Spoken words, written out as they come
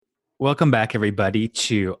Welcome back, everybody,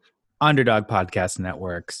 to Underdog Podcast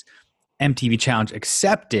Network's MTV Challenge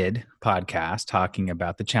Accepted podcast, talking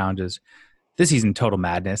about the challenges this season, Total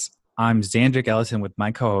Madness. I'm Xandrick Ellison with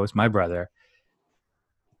my co-host, my brother,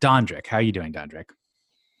 Dondrick. How are you doing, Dondrick?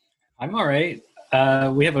 I'm all right.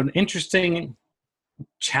 We have an interesting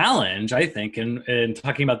challenge, I think, in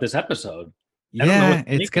talking about this episode. Yeah,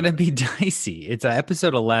 it's going to be dicey. It's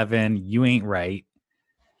episode 11, You Ain't Right.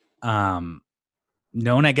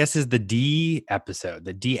 Known, I guess, as the D episode,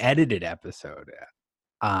 the de-edited episode.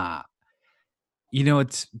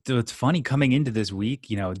 It's funny coming into this week,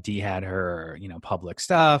 Dee had her, public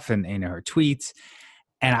stuff and her tweets.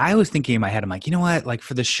 And I was thinking in my head, I'm like, you know what? Like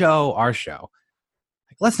for the show, our show,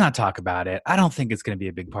 let's not talk about it. I don't think it's going to be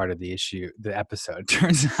a big part of the episode.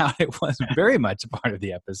 Turns out it was very much a part of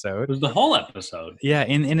the episode. It was the whole episode. Yeah,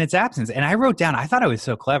 in its absence. And I wrote down, I thought I was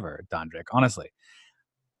so clever, Dondrick, honestly.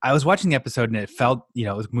 I was watching the episode and it felt,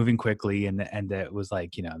 it was moving quickly and it was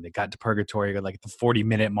like, they got to purgatory at like the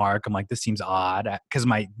 40-minute mark. I'm like, this seems odd because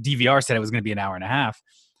my DVR said it was going to be an hour and a half.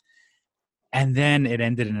 And then it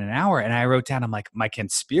ended in an hour. And I wrote down, I'm like, my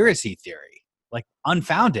conspiracy theory, like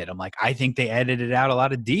unfounded. I'm like, I think they edited out a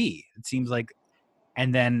lot of D. It seems like,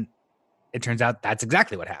 and then it turns out that's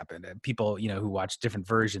exactly what happened. And people, who watch different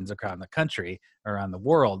versions around the country, around the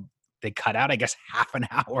world, they cut out, I guess, half an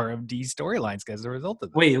hour of D's storylines as a result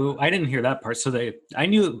of that. Wait, I didn't hear that part. So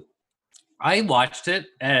I watched it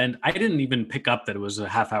and I didn't even pick up that it was a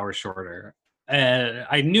half hour shorter.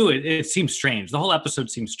 I knew it seemed strange. The whole episode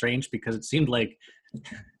seemed strange because it seemed like there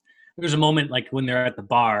was a moment like when they're at the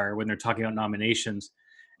bar, when they're talking about nominations,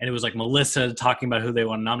 and it was like Melissa talking about who they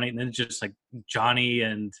want to nominate, and then it's just like Johnny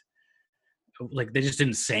and like they just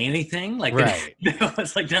didn't say anything. Like right. there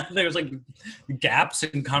was like gaps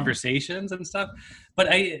in conversations and stuff. But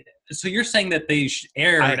so you're saying that they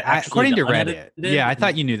aired according to Reddit. Yeah, I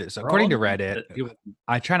thought you knew this. According to Reddit,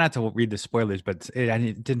 I try not to read the spoilers, but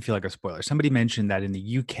it didn't feel like a spoiler. Somebody mentioned that in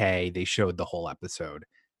the UK they showed the whole episode,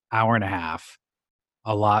 hour and a half,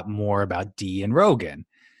 a lot more about Dee and Rogan,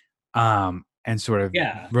 and sort of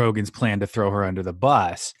Rogan's plan to throw her under the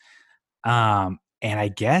bus. And I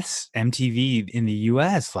guess MTV in the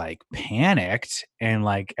US like panicked and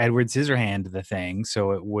like Edward Scissorhand the thing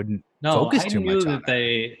so it wouldn't focus too much on it. I knew that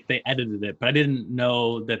they edited it, but I didn't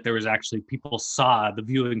know that there was actually the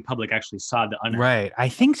viewing public actually saw the unedited. Right. I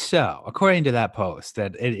think so, according to that post,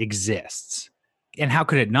 that it exists. And how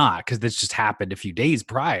could it not? Because this just happened a few days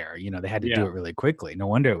prior. They had to do it really quickly. No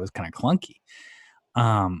wonder it was kind of clunky.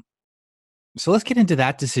 So let's get into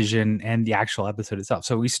that decision and the actual episode itself.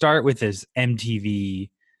 So we start with this MTV,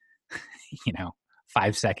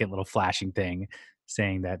 5-second little flashing thing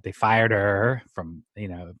saying that they fired her from,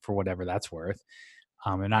 for whatever that's worth.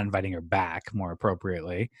 And not inviting her back more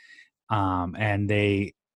appropriately. And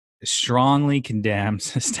they strongly condemn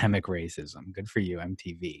systemic racism. Good for you,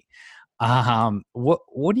 MTV.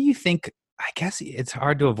 What do you think? I guess it's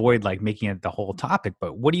hard to avoid like making it the whole topic,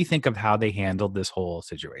 but what do you think of how they handled this whole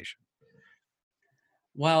situation?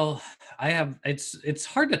 Well, it's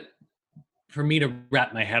hard for me to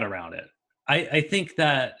wrap my head around it. I think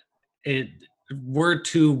that we're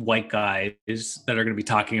two white guys that are going to be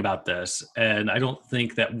talking about this, and I don't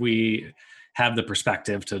think that we have the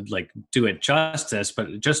perspective to like do it justice.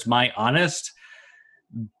 But just my honest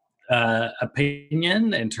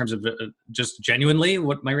opinion, in terms of just genuinely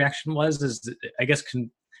what my reaction was, is I guess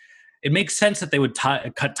it makes sense that they would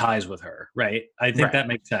cut ties with her, right? I think that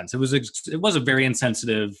makes sense. It was a very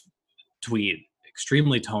insensitive tweet,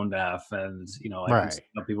 extremely tone deaf, and I can see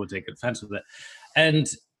how people take offense with it. And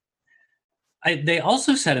they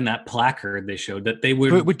also said in that placard they showed that they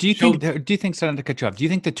would. But do you think? Sorry to cut you off. Do you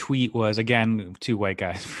think the tweet was, again, two white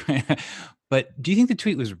guys? But do you think the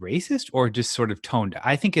tweet was racist or just sort of tone deaf?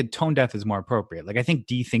 I think tone deaf is more appropriate. Like I think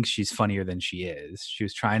Dee thinks she's funnier than she is. She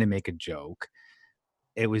was trying to make a joke.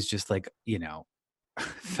 It was just like,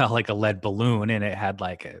 felt like a lead balloon and it had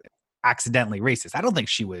like accidentally racist. I don't think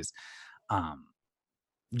she was,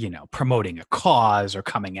 promoting a cause or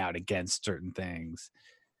coming out against certain things.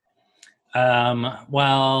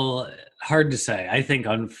 Well, hard to say. I think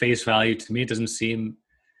on face value, to me, it doesn't seem,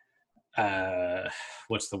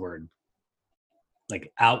 what's the word?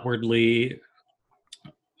 Like outwardly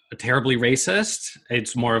terribly racist.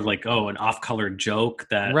 It's more of like, an off-color joke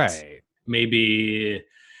that maybe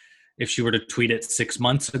if she were to tweet it 6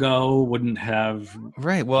 months ago, wouldn't have.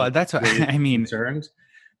 Right. Well, that's what I mean. Concerned.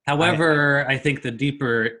 However, I think the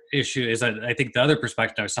deeper issue is that I think the other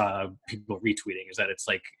perspective I saw people retweeting is that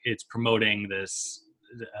it's promoting this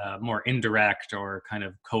more indirect or kind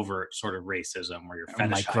of covert sort of racism where you're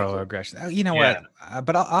fetishizing. Microaggression. You know what?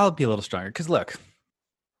 But I'll be a little stronger because look,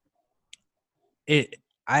 it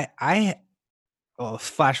I well,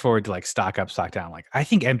 flash forward to like stock up, stock down. Like I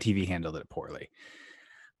think MTV handled it poorly.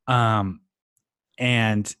 Um,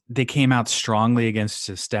 and they came out strongly against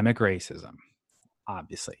systemic racism.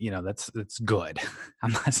 Obviously, that's good.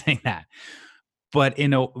 I'm not saying that, but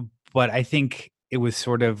but I think it was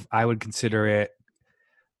sort of, I would consider it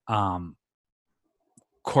um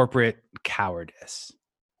corporate cowardice.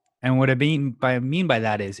 And what I mean by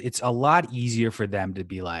that is it's a lot easier for them to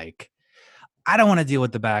be like, I don't want to deal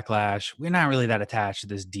with the backlash. We're not really that attached to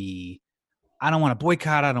this D. I don't want to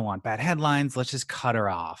boycott. I don't want bad headlines. Let's just cut her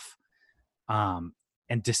off, um,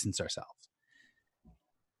 and distance ourselves.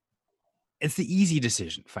 It's the easy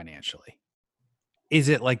decision financially. Is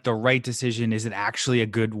it like the right decision? Is it actually a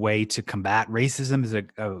good way to combat racism? Is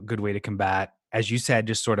it a good way to combat, as you said,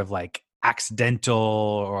 just sort of like accidental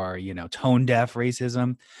or, tone deaf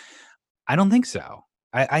racism? I don't think so.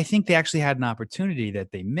 I think they actually had an opportunity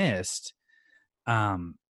that they missed,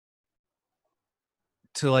 um,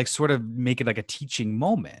 to like sort of make it like a teaching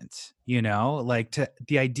moment, like to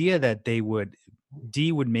the idea that Dee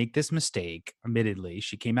would make this mistake. Admittedly,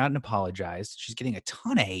 she came out and apologized. She's getting a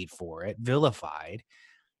ton of hate for it, vilified.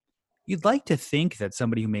 You'd like to think that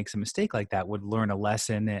somebody who makes a mistake like that would learn a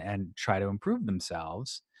lesson and try to improve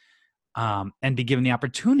themselves, and be given the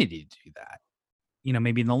opportunity to do that.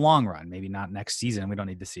 Maybe in the long run, maybe not next season. We don't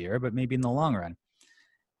need to see her, but maybe in the long run.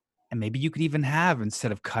 And maybe you could even have,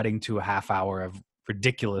 instead of cutting to a half hour of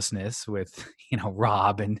ridiculousness with,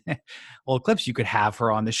 Rob and old clips, you could have her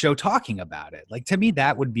on the show talking about it. Like, to me,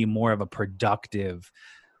 that would be more of a productive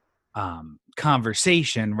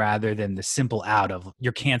conversation rather than the simple out of,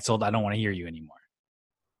 you're canceled, I don't want to hear you anymore.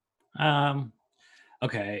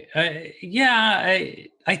 Okay. Yeah,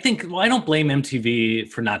 I think, well, I don't blame MTV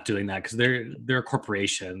for not doing that because they're a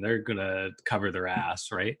corporation. They're gonna cover their ass,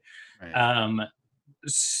 right? Right.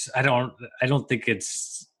 I don't think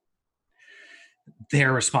it's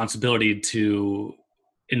their responsibility to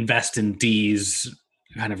invest in Dee's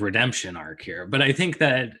kind of redemption arc here. But I think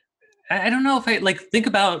that I don't know if I like think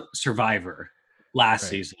about Survivor last Right.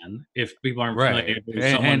 season. If people aren't familiar, Right.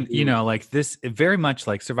 there's someone who, Like this, very much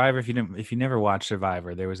like Survivor. If you never watched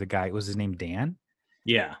Survivor, there was a guy, was his name Dan?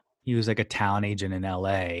 yeah, He was like a talent agent in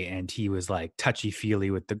LA, and he was like touchy feely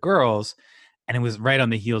with the girls. And it was right on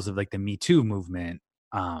the heels of like the Me Too movement.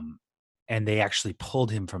 Um, and they actually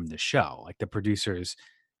pulled him from the show. Like the producers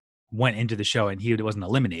went into the show and he wasn't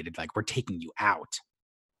eliminated. Like, we're taking you out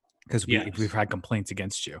because we've yes. had complaints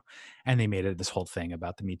against you. And they made it this whole thing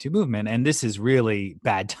about the Me Too movement. And this is really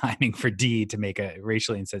bad timing for Dee to make a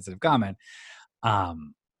racially insensitive comment.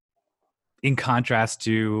 Um, in contrast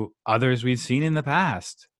to others we've seen in the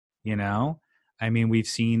past, I mean,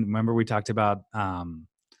 remember we talked about,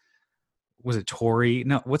 was it Tori?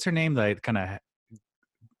 No, what's her name? Like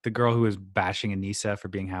the girl who was bashing Anissa for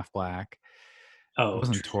being half black. It Oh,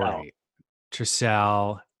 wasn't Trishelle. Tori.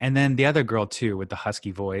 Trisselle. And then the other girl too with the husky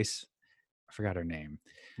voice. I forgot her name.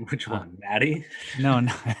 Which Uh, one, Maddie? no,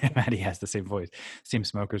 Maddie has the same voice, same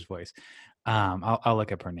smoker's voice. I'll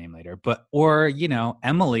look up her name later. But or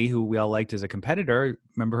Emily, who we all liked as a competitor.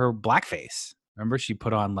 Remember her blackface? Remember she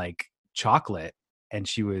put on like chocolate, and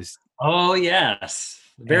she was Oh yes,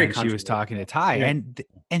 very talking to controversial. Ty, Very.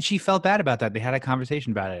 and she felt bad about that. They had a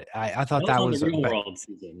conversation about it. I thought That was that on the was Real World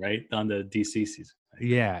season, right? On the DC season. I think.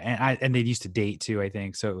 yeah, and they used to date too, I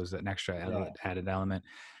think. So it was an extra Yeah. added element.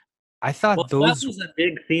 I Well, thought that those was a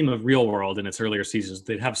big theme of Real World in its earlier seasons.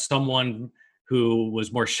 They'd have someone who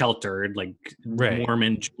was more sheltered, like right.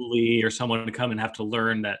 Mormon Julie or someone to come and have to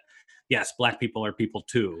learn that, yes, Black people are people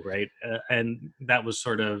too, right? And that was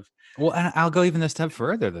sort of, Well, and I'll go even a step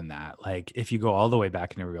further than that. Like if you go all the way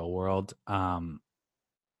back into Real World,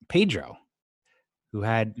 Pedro, who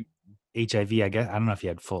had HIV, I guess I don't know if he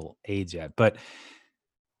had full AIDS yet, but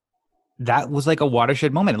that was like a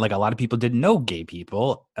watershed moment. Like a lot of people didn't know gay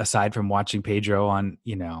people aside from watching Pedro on,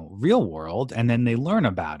 Real World, and then they learn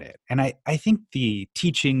about it. And I think the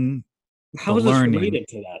teaching, the how is this learning. related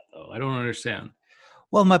to that though? I don't understand.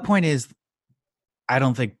 Well, my point is, I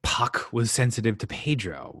don't think Puck was sensitive to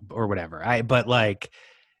Pedro or whatever. But like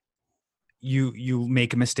you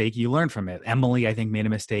make a mistake, you learn from it. Emily, I think, made a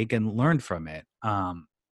mistake and learned from it.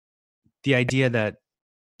 The idea that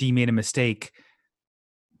Dee made a mistake,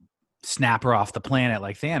 snap her off the planet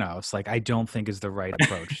like Thanos, like I don't think is the right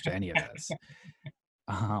approach to any of this.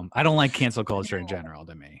 I don't like cancel culture in general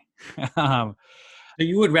to me. um, So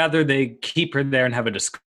you would rather they keep her there and have a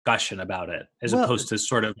discussion about it as well, opposed to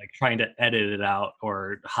sort of like trying to edit it out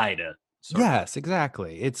or hide it, sort of. yes,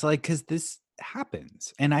 exactly. It's like, because this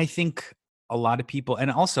happens. And I think a lot of people, and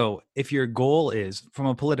also if your goal is from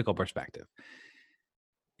a political perspective,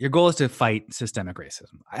 your goal is to fight systemic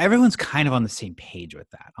racism. Everyone's kind of on the same page with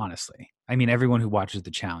that, honestly. I mean, everyone who watches the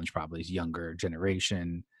challenge probably is younger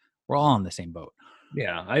generation. We're all on the same boat.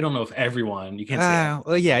 Yeah, I don't know if everyone. You can't say.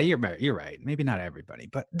 Well, yeah, you're right. Maybe not everybody,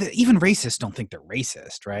 but even racists don't think they're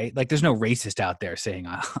racist, right? Like, there's no racist out there saying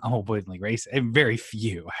I'm openly racist. Very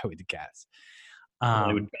few, I would guess.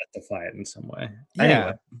 I would justify it in some way. Yeah,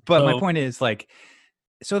 anyway, but my point is, like,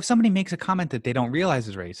 so if somebody makes a comment that they don't realize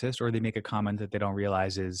is racist, or they make a comment that they don't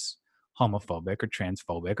realize is homophobic or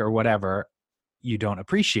transphobic or whatever you don't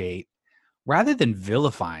appreciate, rather than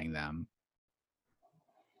vilifying them,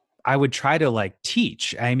 I would try to like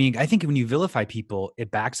teach. I mean, I think when you vilify people,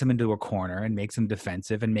 it backs them into a corner and makes them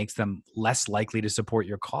defensive and makes them less likely to support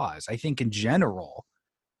your cause. I think in general,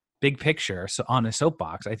 big picture, so on a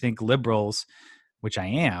soapbox, I think liberals, which I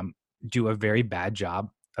am, do a very bad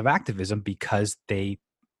job of activism because they,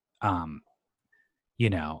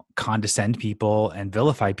 condescend people and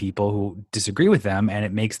vilify people who disagree with them. And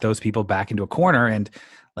it makes those people back into a corner and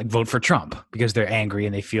like vote for Trump because they're angry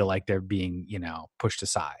and they feel like they're being, pushed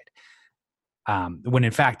aside. When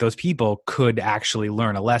in fact, those people could actually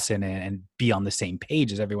learn a lesson and be on the same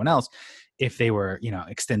page as everyone else if they were,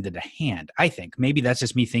 extended a hand. I think maybe that's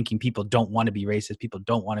just me thinking people don't want to be racist. People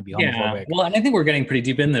don't want to be homophobic. Yeah, well, and I think we're getting pretty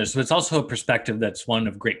deep in this. So it's also a perspective that's one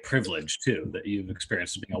of great privilege too, that you've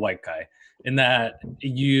experienced as being a white guy, in that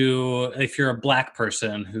if you're a black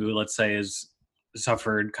person who, let's say, has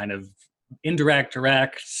suffered kind of indirect,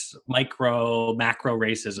 direct, micro, macro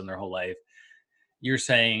racism their whole life, you're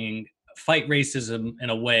saying fight racism in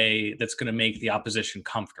a way that's going to make the opposition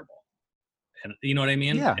comfortable. And you know what I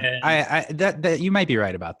mean? Yeah, and that you might be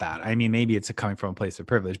right about that. I mean, maybe it's coming from a place of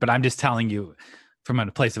privilege, but I'm just telling you from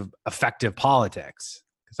a place of effective politics,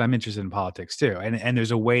 because I'm interested in politics too. And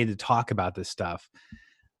there's a way to talk about this stuff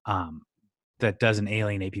that doesn't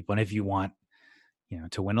alienate people. And if you want,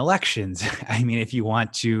 to win elections, I mean, if you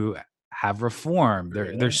want to have reform,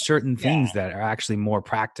 there's certain things that are actually more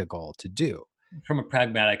practical to do. From a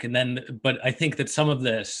pragmatic, but I think that some of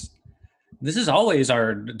this is always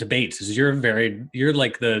our debates. Is you're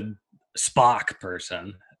like the Spock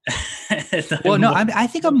person. Well, no, I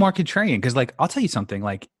think I'm more contrarian because, like, I'll tell you something.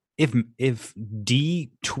 Like, if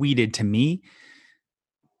D tweeted to me,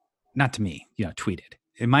 not to me, tweeted,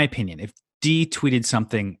 in my opinion, if D tweeted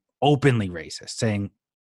something openly racist, saying,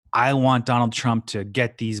 "I want Donald Trump to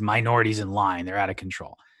get these minorities in line; they're out of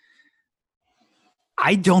control,"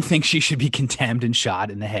 I don't think she should be condemned and shot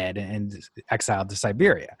in the head and exiled to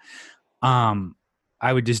Siberia.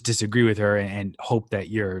 I would just disagree with her and hope that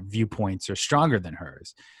your viewpoints are stronger than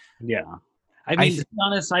hers. Yeah. I mean, to be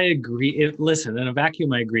honest, I agree. Listen, in a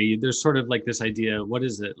vacuum, I agree. There's sort of like this idea, what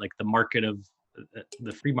is it? Like the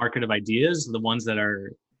free market of ideas, the ones that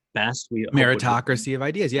are best. Meritocracy of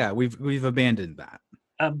ideas. Yeah, we've abandoned that.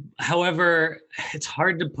 However, it's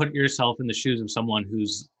hard to put yourself in the shoes of someone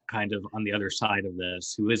who's kind of on the other side of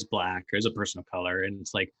this, who is black or is a person of color. And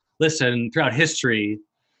it's like, listen, throughout history,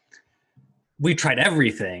 we tried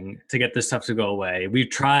everything to get this stuff to go away.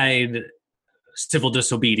 We've tried civil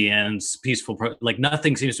disobedience, peaceful, like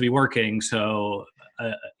nothing seems to be working. So,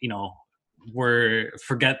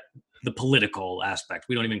 forget the political aspect.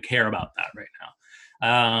 We don't even care about that right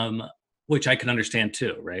now, which I can understand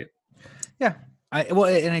too, right? Yeah.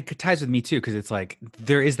 And it ties with me too, because it's like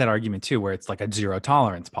there is that argument too, where it's like a zero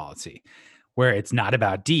tolerance policy, where it's not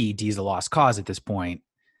about D. D's a lost cause at this point.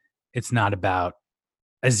 It's not about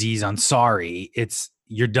Aziz Ansari. It's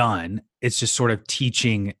you're done. It's just sort of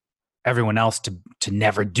teaching everyone else to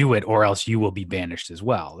never do it, or else you will be banished as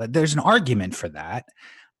well. There's an argument for that.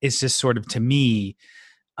 It's just sort of, to me,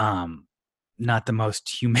 not the most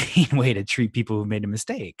humane way to treat people who made a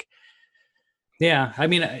mistake. Yeah, I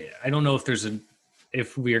mean, I don't know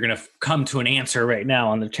if we are going to come to an answer right now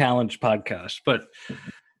on the Challenge podcast, but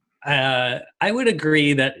I would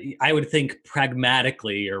agree that I would think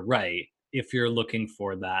pragmatically you're right if you're looking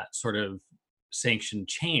for that sort of sanctioned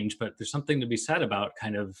change. But there's something to be said about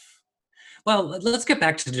kind of, well, let's get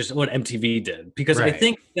back to just what MTV did, because right. I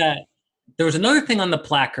think that there was another thing on the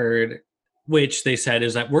placard, which they said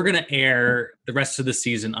is that we're going to air the rest of the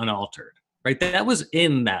season unaltered. Right, that was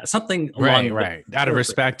in that something along right. Out of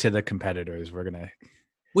respect to the competitors, we're gonna,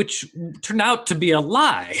 which turned out to be a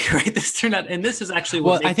lie. Right, this turned out, and this is actually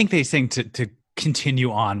what I think they're saying to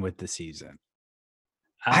continue on with the season.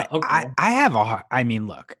 Okay. I have I mean,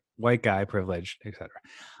 look, white guy, privileged, etc.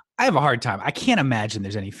 I have a hard time. I can't imagine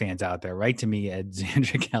there's any fans out there. Write to me at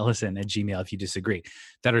xandrickellison@gmail if you disagree,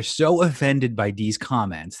 that are so offended by these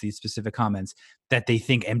comments, these specific comments, that they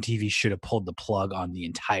think MTV should have pulled the plug on the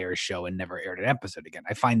entire show and never aired an episode again.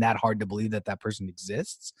 I find that hard to believe that person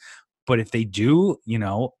exists. But if they do,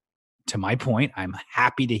 to my point, I'm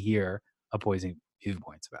happy to hear opposing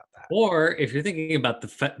viewpoints about that. Or if you're thinking about the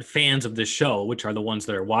fans of this show, which are the ones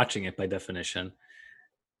that are watching it by definition,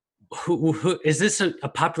 who is this a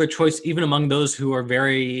popular choice even among those who are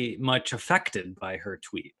very much affected by her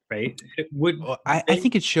tweet, right? I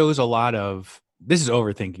think it shows a lot of, this is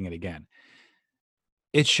overthinking it again.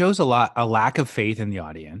 It shows a lack of faith in the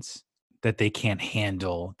audience that they can't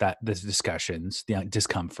handle the discussions, the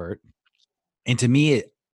discomfort. And to me,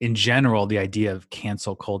 in general, the idea of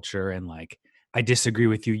cancel culture and like, I disagree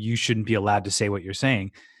with you, you shouldn't be allowed to say what you're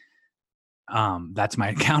saying. That's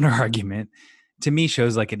my counter argument. To me,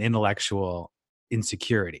 shows like an intellectual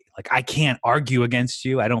insecurity. Like, I can't argue against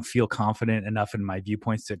you. I don't feel confident enough in my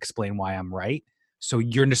viewpoints to explain why I'm right. So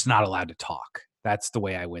you're just not allowed to talk. That's the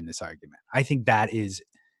way I win this argument. I think that is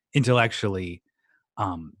intellectually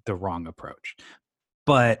the wrong approach.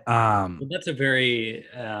 But that's a very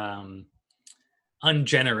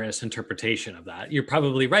ungenerous interpretation of that. You're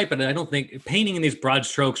probably right, but I don't think painting in these broad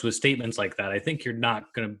strokes with statements like that, I think you're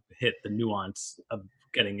not going to hit the nuance of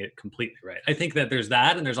getting it completely right. I think that there's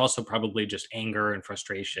that, and there's also probably just anger and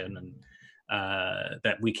frustration and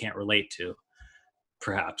that we can't relate to,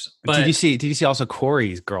 perhaps. But did you see also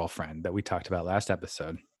Corey's girlfriend that we talked about last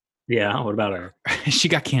episode? Yeah, what about her? She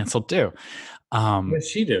got canceled too. What did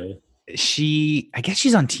she do? I guess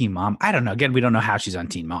she's on Teen Mom. I don't know. Again, we don't know how she's on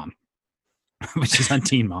Teen Mom, but she's on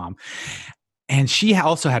Teen Mom. And she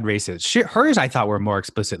also had racist. Hers, I thought, were more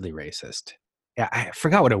explicitly racist. Yeah, I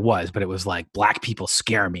forgot what it was, but it was like black people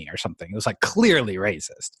scare me or something. It was like clearly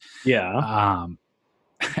racist. Yeah.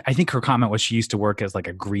 I think her comment was she used to work as like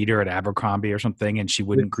a greeter at Abercrombie or something, and she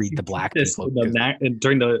wouldn't greet the black people.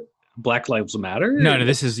 During the Black Lives Matter? No,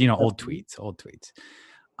 this is, old tweets.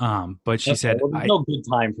 But she said, no good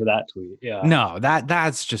time for that tweet. Yeah. No,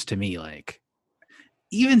 that's just, to me, like,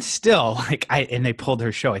 even still, like, and they pulled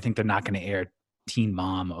her show. I think they're not going to air Teen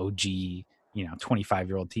Mom, OG,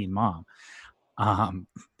 25-year-old Teen Mom.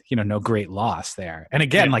 No great loss there. And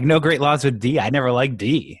again, like, no great loss with Dee. I never liked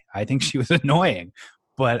Dee. I think she was annoying,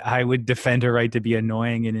 but I would defend her right to be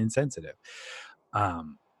annoying and insensitive.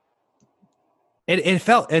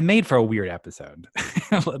 It made for a weird episode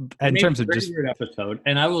in terms of just weird episode.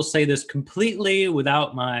 And I will say this completely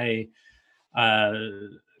without my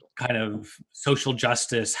kind of social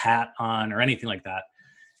justice hat on or anything like that.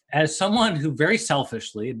 As someone who very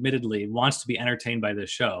selfishly, admittedly, wants to be entertained by this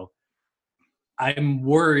show, I'm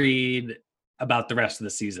worried about the rest of the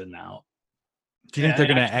season now. Do you think they're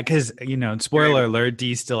going to, because, spoiler alert,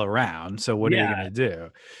 Dee's still around. So what are you going to do?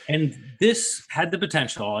 And this had the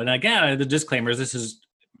potential. And again, the disclaimers, this is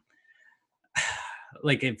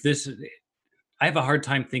like, I have a hard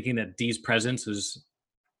time thinking that Dee's presence was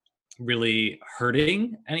really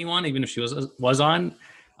hurting anyone, even if she was on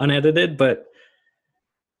unedited, but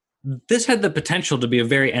this had the potential to be a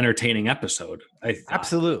very entertaining episode. I thought.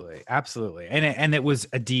 Absolutely. And it was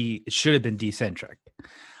it should have been Dee-centric.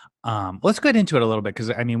 Let's get into it a little bit,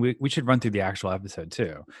 because I mean, we should run through the actual episode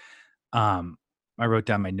too. I wrote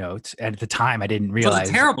down my notes. At the time, I didn't realize it was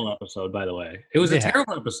a terrible episode. By the way, it was a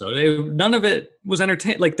terrible episode. None of it was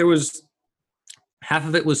entertaining. Like, there was half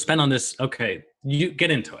of it was spent on this. Okay, you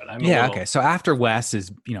get into it. Okay. So after Wes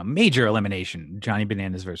is major elimination, Johnny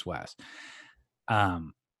Bananas versus Wes.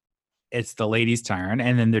 It's the ladies' turn,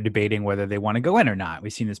 and then they're debating whether they want to go in or not.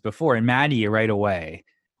 We've seen this before, and Maddie right away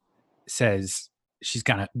says she's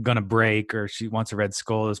gonna break, or she wants a red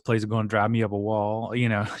skull. This place is going to drive me up a wall.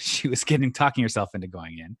 She was talking herself into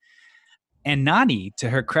going in. And Nany, to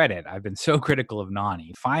her credit, I've been so critical of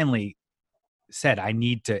Nany, finally said, I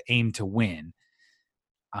need to aim to win.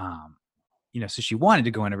 So she wanted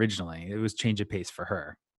to go in originally. It was change of pace for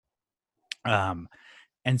her.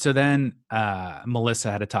 And so then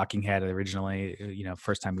Melissa had a talking head originally,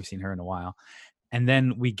 first time we've seen her in a while. And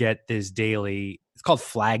then we get this daily, it's called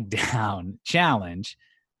Flag Down Challenge.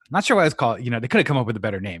 I'm not sure why it's called, they could have come up with a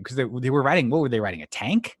better name, because they were riding, what were they riding? A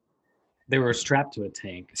tank? They were strapped to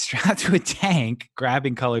a tank.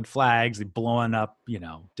 Grabbing colored flags, blowing up,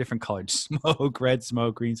 different colored smoke, red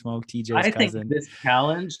smoke, green smoke, TJ's cousin. I think this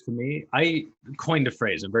challenge, to me, I coined a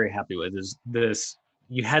phrase I'm very happy with, is this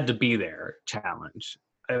you had to be there challenge.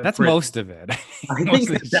 That's most of it. I think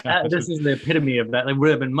this is the epitome of that. It would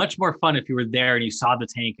have been much more fun if you were there and you saw the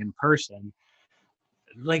tank in person.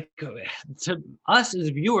 Like, to us as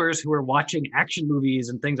viewers who are watching action movies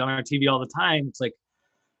and things on our TV all the time, it's like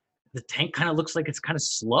the tank kind of looks like it's kind of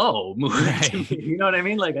slow moving. Right. You know what I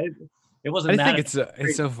mean? Like, it wasn't. I think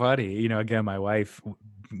it's so funny. Again, my wife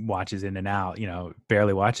watches in and out.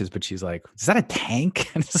 Barely watches, but she's like, "Is that a tank?"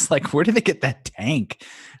 And it's just like, where did they get that tank?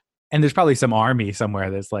 And there's probably some army somewhere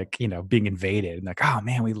that's like, being invaded and like, oh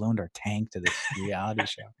man, we loaned our tank to this reality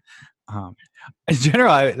show. In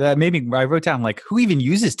general, I wrote down like, who even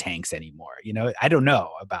uses tanks anymore? I don't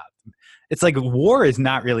know about them. It's like war is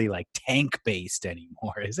not really like tank based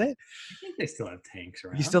anymore, is it? I think they still have tanks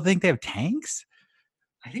around. You still think they have tanks?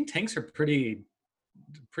 I think tanks are pretty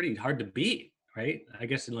hard to beat, right? I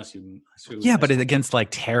guess unless you. Yeah, but it's against like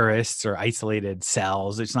terrorists or isolated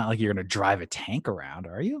cells. It's not like you're going to drive a tank around,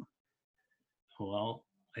 are you? Well,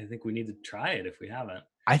 I think we need to try it if we haven't.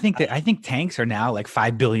 I think tanks are now like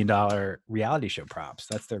 $5 billion reality show props.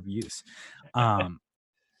 That's their use.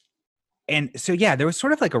 And so, yeah, there was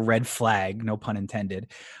sort of like a red flag, no pun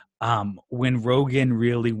intended, when Rogan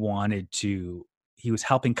really he was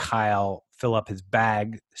helping Kyle fill up his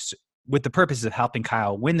bag with the purpose of helping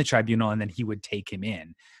Kyle win the tribunal, and then he would take him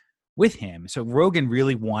in with him. So Rogan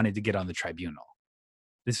really wanted to get on the tribunal.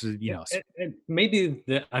 This was, maybe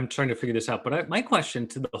I'm trying to figure this out, but my question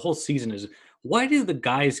to the whole season is, why do the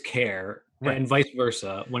guys care, right, and vice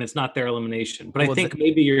versa when it's not their elimination? But I think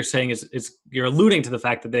maybe you're saying you're alluding to the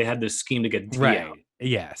fact that they had this scheme to get Dia right out.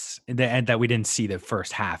 Yes, and that we didn't see the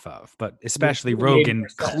first half of, but especially Rogan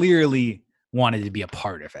clearly wanted to be a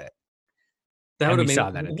part of it. That would have made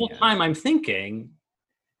the whole time I'm thinking,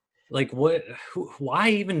 like, why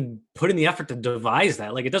even put in the effort to devise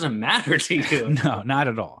that? Like, it doesn't matter to you. No, not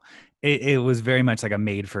at all. It was very much like a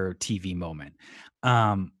made for TV moment.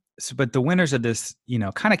 But the winners of this,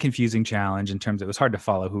 kind of confusing challenge in terms of, it was hard to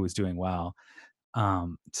follow who was doing well.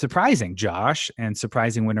 Surprising Josh and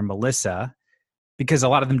surprising winner Melissa, because a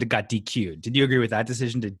lot of them got DQ'd. Did you agree with that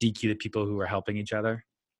decision to DQ the people who were helping each other?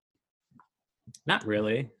 Not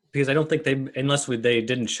really. Because I don't think unless they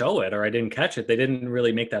didn't show it or I didn't catch it, they didn't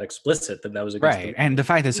really make that explicit that was against right. And the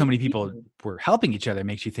fact that so many people were helping each other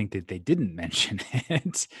makes you think that they didn't mention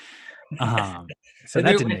it. So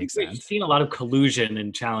that didn't make sense. We've seen a lot of collusion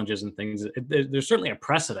and challenges and things. There's certainly a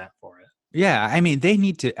precedent for it. Yeah, I mean, they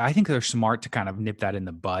need to. I think they're smart to kind of nip that in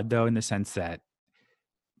the bud, though, in the sense that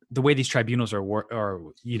the way these tribunals are,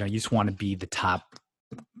 you just want to be the top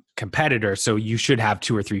competitor, so you should have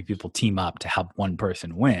 2 or 3 people team up to help one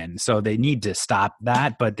person win. So they need to stop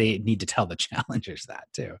that, but they need to tell the challengers that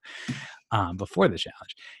too, before the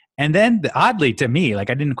challenge. And then oddly to me,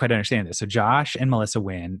 like, I didn't quite understand this. So Josh and Melissa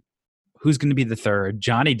win. Who's going to be the third?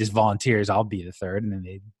 Johnny just volunteers, I'll be the third, and then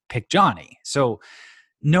they pick Johnny. So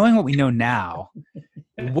knowing what we know now,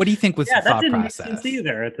 what do you think was the thought process? Make sense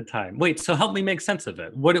either at the time. Wait, so help me make sense of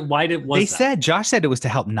it. Josh said it was to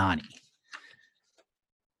help Nany.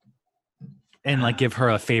 And like give her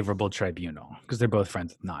a favorable tribunal because they're both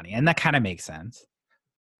friends with Nany, and that kind of makes sense,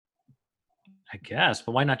 I guess.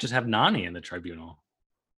 But why not just have Nany in the tribunal?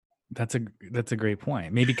 That's a great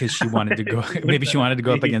point. Maybe because she wanted to go. Maybe she wanted to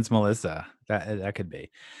go up against Melissa. That could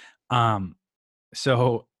be.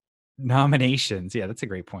 So nominations. Yeah, that's a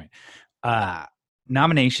great point.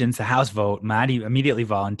 Nominations. The House vote. Maddie immediately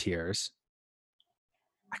volunteers.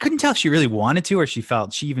 I couldn't tell if she really wanted to or she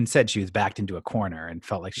even said she was backed into a corner and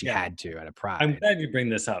felt like she had to out of pride. I'm glad you bring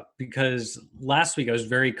this up because last week I was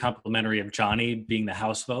very complimentary of Johnny being the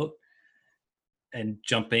House vote and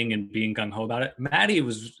jumping and being gung-ho about it. Maddie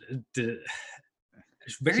was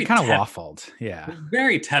very she kind of waffled. Yeah.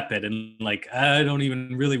 Very tepid and like, I don't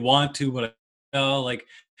even really want to, but like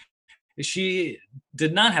she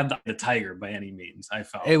did not have the tiger by any means, I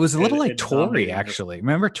felt. It was a little like Tori, actually.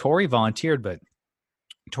 Remember, Tori volunteered, but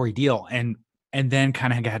Tori Deal, and then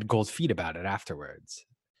kind of had cold feet about it afterwards.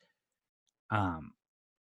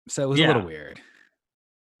 So it was a little weird.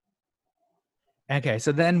 Okay,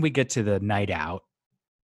 so then we get to the night out.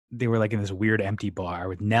 They were like in this weird empty bar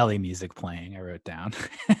with Nelly music playing. I wrote down,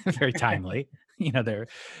 very timely. Their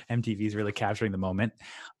MTV's really capturing the moment.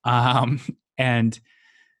 And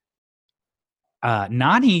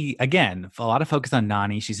Nany, again, a lot of focus on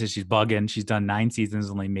Nany. She says she's bugging. She's done 9 seasons,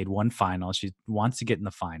 only made 1 final. She wants to get in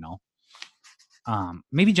the final.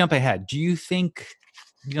 Maybe jump ahead. Do you think,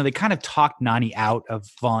 they kind of talked Nany out of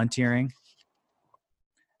volunteering?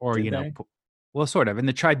 Or, well, sort of. In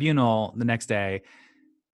the tribunal the next day,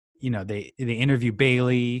 they interview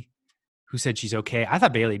Bailey, who said she's okay. I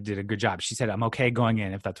thought Bailey did a good job. She said, I'm okay going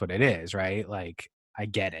in if that's what it is, right? Like, I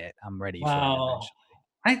get it. I'm ready for it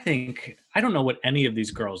eventually. I don't know what any of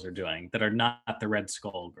these girls are doing that are not the Red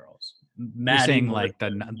Skull girls. You're saying like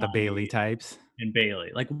the Bailey types? And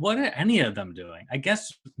Bailey. Like, what are any of them doing? I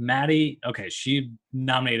guess Maddie, okay, she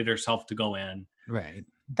nominated herself to go in. Right.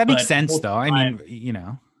 That makes sense, though. I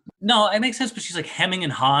mean, No, it makes sense, but she's like hemming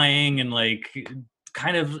and hawing and like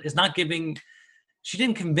kind of is not giving. She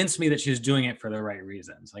didn't convince me that she was doing it for the right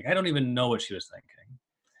reasons. Like, I don't even know what she was thinking.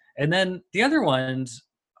 And then the other ones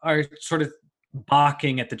are sort of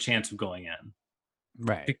balking at the chance of going in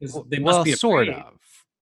Right. because they must Well, be sort afraid. of.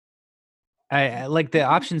 I like the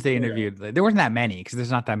options they interviewed. There wasn't that many because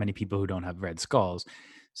there's not that many people who don't have red skulls.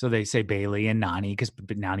 So they say Bailey and Nani because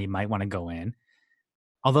Nani might want to go in.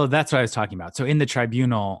 Although that's what I was talking about. So in the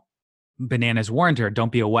tribunal, Bananas warned her,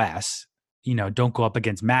 "Don't be a Wes. Don't go up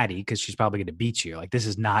against Maddie because she's probably going to beat you. Like this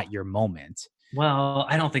is not your moment." Well,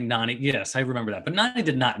 I don't think Nani. Yes, I remember that, but Nani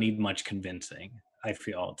did not need much convincing. I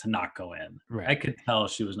feel to not go in. Right. I could tell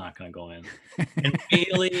she was not going to go in. And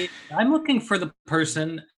Bailey, I'm looking for the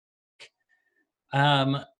person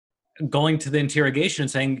going to the interrogation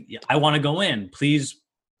and saying, "I want to go in, please."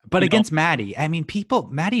 But against Maddie, I mean,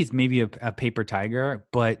 Maddie's maybe a paper tiger,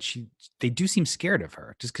 but they do seem scared of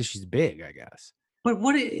her just because she's big, I guess. But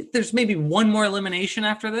there's maybe one more elimination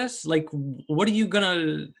after this. Like, what are you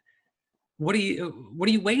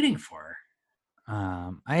waiting for?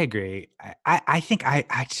 I agree. I think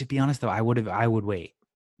I to be honest though, I would wait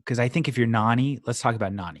because I think if you're Nani, let's talk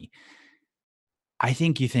about Nani. I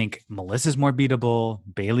think you think Melissa's more beatable,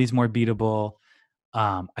 Bailey's more beatable.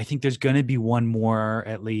 I think there's going to be one more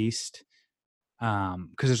at least because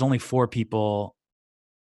there's only 4 people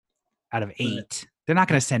out of 8. They're not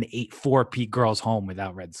going to send 4 girls home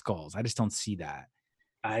without red skulls. I just don't see that.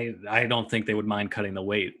 I don't think they would mind cutting the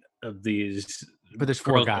weight of these. But there's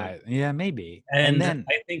 4 guys. Yeah, maybe. And then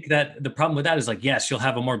I think that the problem with that is like, yes, you'll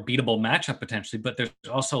have a more beatable matchup potentially, but there's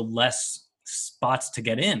also less spots to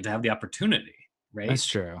get in to have the opportunity. Right. That's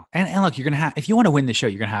true. And look, you're gonna have if you want to win the show,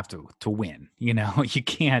 you're gonna have to win. You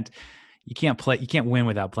can't win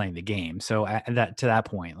without playing the game. So to that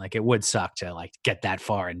point, like it would suck to like get that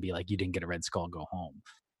far and be like you didn't get a red skull, go home.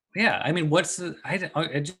 Yeah, I mean, I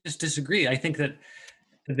just disagree. I think that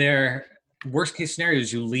their worst case scenario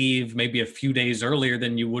is you leave maybe a few days earlier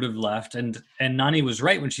than you would have left, and Nani was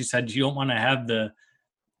right when she said you don't want to have the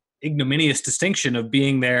ignominious distinction of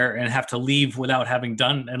being there and have to leave without having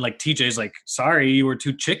done. And like TJ's like, sorry, you were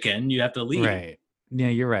too chicken. You have to leave. Right. Yeah,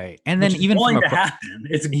 you're right. And then even going to happen.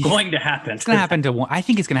 It's going to happen. It's going to happen to one. I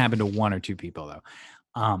think it's going to happen to 1 or 2 people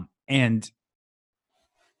though. And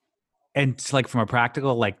it's like from a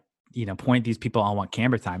practical, like, point these people on want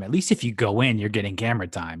camera time. At least if you go in, you're getting camera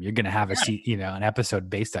time. You're going to have a seat, an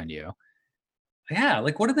episode based on you. Yeah.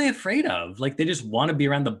 Like, what are they afraid of? Like, they just want to be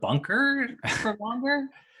around the bunker for longer.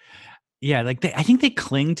 Yeah, like I think they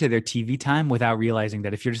cling to their TV time without realizing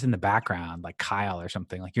that if you're just in the background, like Kyle or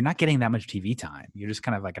something, like you're not getting that much TV time. You're just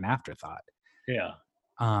kind of like an afterthought. Yeah.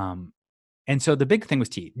 And so the big thing was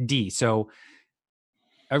D. So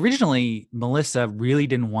originally, Melissa really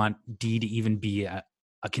didn't want D to even be a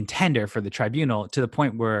contender for the tribunal to the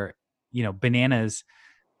point where, Bananas,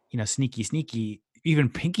 sneaky, even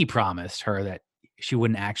Pinky promised her that she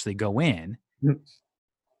wouldn't actually go in. Mm-hmm.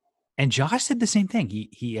 And Josh said the same thing.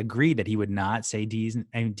 He agreed that he would not say D's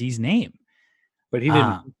name. But he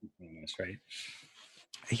didn't promise, right?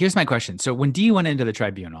 Here's my question. So when Dee went into the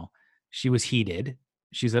tribunal, she was heated.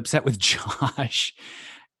 She was upset with Josh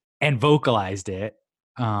and vocalized it.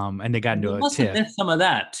 And they got into a tiff. Been some of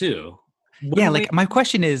that too. My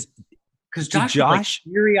question is, because Josh was like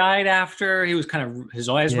teary-eyed after. He was kind of, his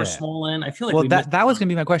eyes were swollen. I feel like that was going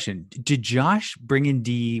to be my question. Did Josh bring in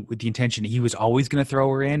Dee with the intention he was always going to throw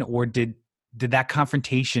her in, or did that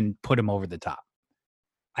confrontation put him over the top?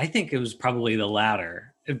 I think it was probably the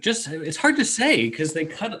latter. It's hard to say because they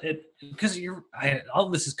cut it because all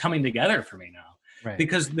this is coming together for me now. Right.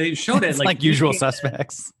 Because they showed it like Usual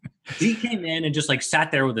Suspects. He came in and just like sat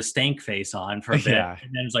there with a stank face on for a bit, and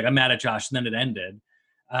then it was like, I'm mad at Josh, and then it ended.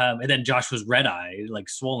 And then Josh was red-eyed, like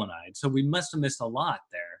swollen-eyed. So we must have missed a lot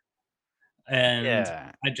there.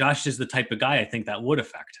 And Josh is the type of guy I think that would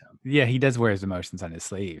affect him. Yeah, he does wear his emotions on his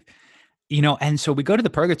sleeve. And so we go to the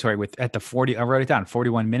purgatory at the 40, I wrote it down,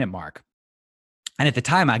 41-minute mark. And at the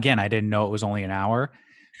time, again, I didn't know it was only an hour.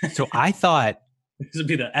 So I thought... this would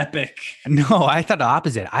be the epic. No, I thought the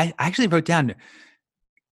opposite. I actually wrote down...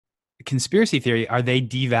 conspiracy theory, are they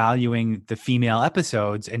devaluing the female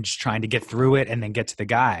episodes and just trying to get through it and then get to the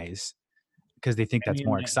guys because they think that's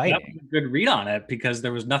more exciting? That was a good read on it because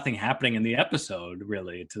there was nothing happening in the episode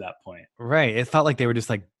really to that point. Right. It felt like they were just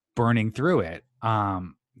like burning through it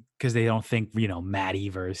because they don't think, Maddie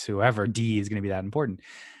versus whoever, D is going to be that important.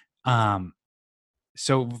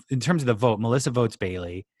 So in terms of the vote, Melissa votes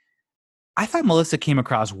Bailey. I thought Melissa came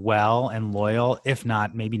across well and loyal, if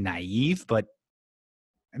not maybe naive, but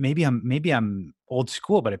maybe I'm old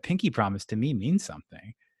school, but a pinky promise to me means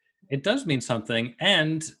something. It does mean something.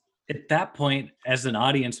 And at that point, as an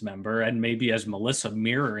audience member, and maybe as Melissa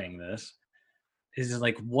mirroring this, is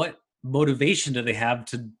like, what motivation do they have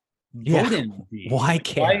to vote in? Why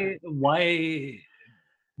care?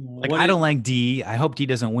 Like, What I it, don't like D. I hope D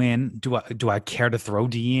doesn't win. Do I care to throw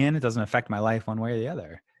D in? It doesn't affect my life one way or the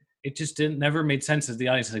other. it just didn't never made sense as the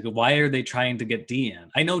audience. Like, why are they trying to get D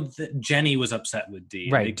in? I know that Jenny was upset with D,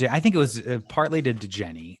 and Right. I think it was partly to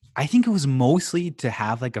Jenny. I think it was mostly to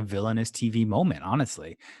have like a villainous TV moment,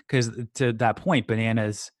 honestly. Because to that point,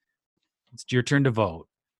 Bananas, it's your turn to vote.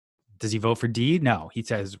 Does he vote for D? No. He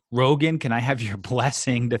says, Rogan, can I have your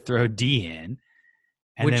blessing to throw D in?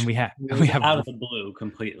 And then which we have was out of the blue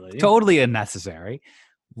completely. totally unnecessary.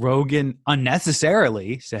 Rogan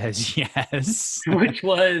unnecessarily says yes. Which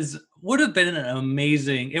would have been an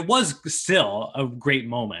amazing. It was still a great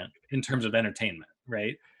moment in terms of entertainment,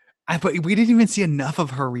 right? But we didn't even see enough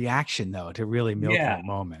of her reaction though to really milk Yeah. that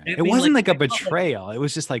moment. I It mean, wasn't like a I felt betrayal. It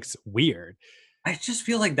was just like weird. I just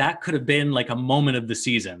feel like that could have been like a moment of the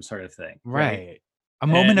season sort of thing, right? Right. A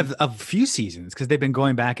moment And of few seasons because they've been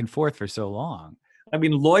going back and forth for so long. I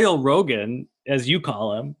mean, loyal Rogan, as you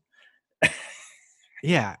call him.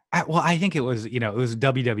 Yeah. I think it was, it was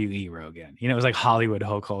WWE Rogan. It was like Hollywood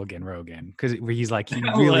Hulk Hogan Rogan because he's like, he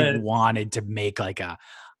really wanted to make like a,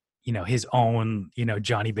 his own,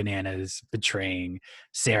 Johnny Bananas betraying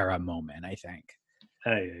Sarah moment, I think.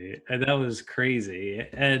 And that was crazy.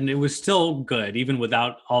 And it was still good, even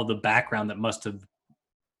without all the background that must have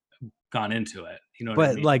gone into it. You know what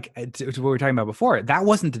I mean? Like to what we were talking about before, that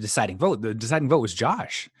wasn't the deciding vote. The deciding vote was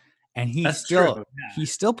Josh. And he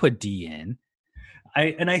still put D in.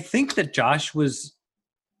 I think that Josh was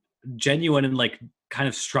genuine and like kind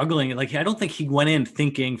of struggling. Like, I don't think he went in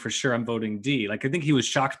thinking for sure I'm voting D. Like, I think he was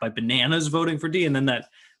shocked by Bananas voting for D. And then that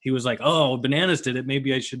he was like, oh, Bananas did it.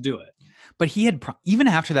 Maybe I should do it. But he had, even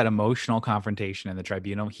after that emotional confrontation in the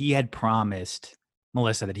tribunal, he had promised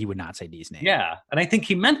Melissa that he would not say D's name. Yeah. And I think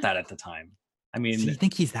he meant that at the time. I mean, so you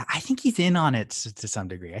think he's that? I think he's in on it to some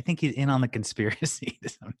degree. I think he's in on the conspiracy to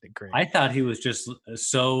some degree. I thought he was just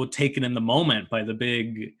so taken in the moment by the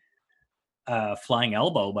big flying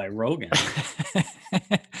elbow by Rogan.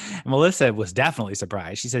 Melissa was definitely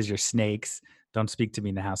surprised. She says, "You're snakes. Don't speak to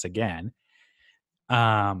me in the house again."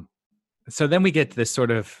 So then we get to this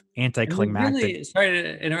sort of anticlimactic. Sorry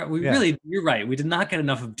to interrupt. You're right. We did not get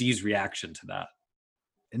enough of Dee's reaction to that.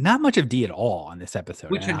 Not much of D at all on this episode.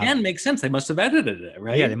 Which again makes sense. They must have edited it,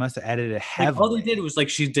 right? Yeah, they must have edited it heavily. Like, all they did was like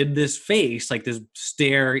she did this face, like this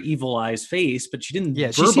stare, evil eyes face, but she didn't.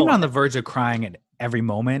 Yeah, she seemed on the verge of crying at every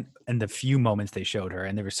moment, and the few moments they showed her,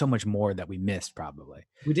 and there was so much more that we missed. Probably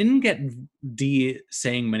we didn't get D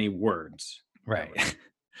saying many words, right?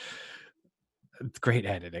 It's great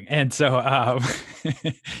editing, and so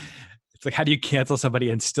it's like, how do you cancel somebody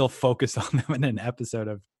and still focus on them in an episode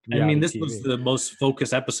of reality? I mean, this TV? was the most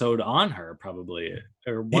focused episode on her, probably.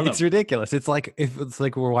 Or it's ridiculous. It's like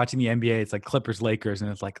we're watching the NBA. It's like Clippers Lakers,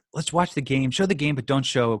 and it's like, let's watch the game, show the game, but don't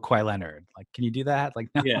show Kawhi Leonard. Like, can you do that? Like,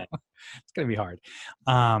 no, yeah, it's gonna be hard.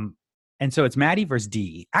 And so it's Maddie versus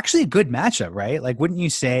D. Actually, a good matchup, right? Like, wouldn't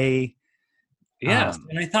you say? Yes,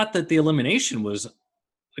 and I thought that the elimination was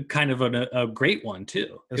kind of a great one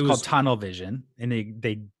too. It was called Tunnel Vision, and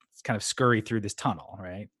they kind of scurry through this tunnel,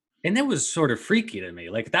 right? And that was sort of freaky to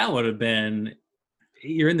me. Like, that would have been,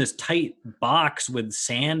 you're in this tight box with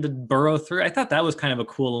sand to burrow through. I thought that was kind of a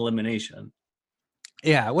cool elimination.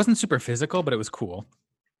 Yeah, it wasn't super physical, but it was cool.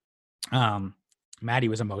 Maddie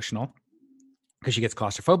was emotional because she gets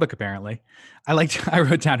claustrophobic, apparently. I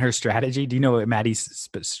wrote down her strategy. Do you know what Maddie's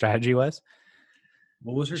strategy was?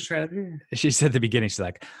 What was her strategy? She said at the beginning, she's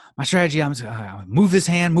like, my strategy, I'm move this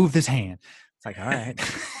hand. It's like, all right.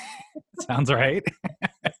 Sounds right.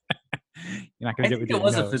 You're not going to do it with it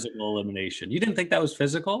was a physical elimination. You didn't think that was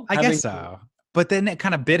physical? I guess so. But then it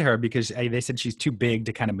kind of bit her because they said she's too big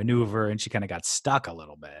to kind of maneuver, and she kind of got stuck a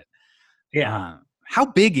little bit. Yeah. How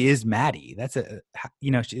big is Maddie? That's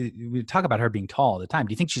we talk about her being tall all the time.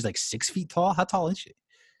 Do you think she's like 6 feet tall? How tall is she?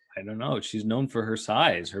 I don't know. She's known for her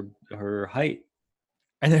size, her height.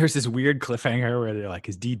 And there's this weird cliffhanger where they're like,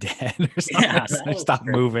 is D dead or something? Yeah, stop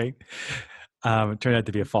moving. It turned out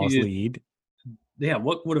to be a false lead. Yeah,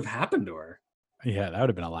 what would have happened to her? Yeah, that would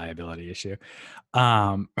have been a liability issue.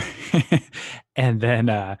 And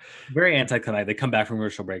then very anticlimactic. They come back from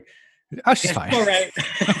commercial break. Oh, she's fine. All right.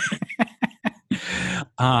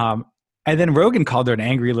 And then Rogan called her an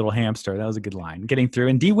angry little hamster. That was a good line. Getting through,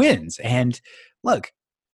 and D wins. And look,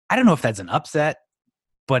 I don't know if that's an upset,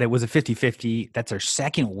 but it was a 50-50. That's her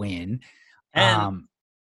second win. And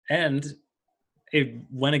it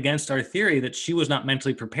went against our theory that she was not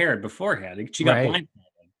mentally prepared beforehand. She got blindsided.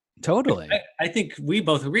 Totally. I think we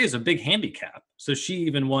both agree is a big handicap. So she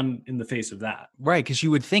even won in the face of that. Right, because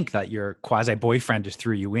you would think that your quasi-boyfriend just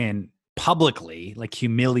threw you in publicly, like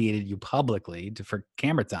humiliated you publicly for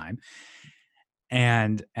camera time.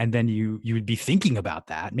 and then you would be thinking about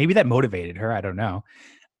that. Maybe that motivated her. I don't know.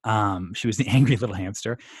 She was the angry little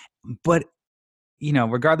hamster, but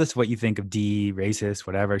regardless of what you think of D, racist,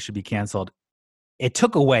 whatever, should be canceled. It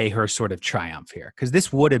took away her sort of triumph here because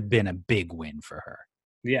this would have been a big win for her.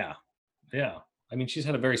 Yeah. Yeah. I mean, she's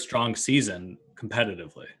had a very strong season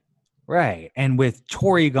competitively. Right. And with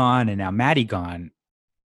Tori gone and now Maddie gone,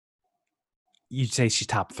 you'd say she's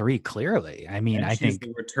top 3 clearly. I mean, And I she's think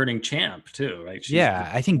the returning champ too, right?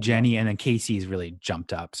 I think Jenny and then Casey's really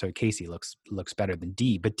jumped up. So Casey looks better than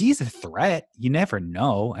D, but D's a threat. You never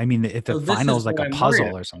know. I mean, if the final's like a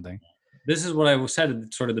puzzle or something. This is what I said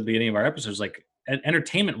at sort of the beginning of our episodes, like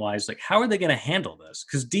entertainment wise, like how are they going to handle this?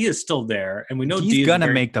 Because D is still there, and we know D's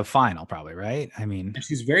gonna make the final, probably, right? I mean, and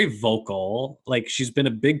she's very vocal. Like she's been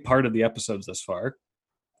a big part of the episodes thus far.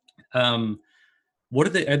 What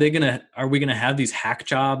are we gonna have these hack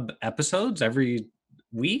job episodes every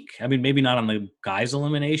week? I mean, maybe not on the guys'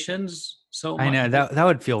 eliminations. So I know that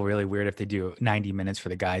would feel really weird if they do 90 minutes for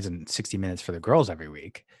the guys and 60 minutes for the girls every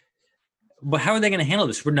week. But how are they going to handle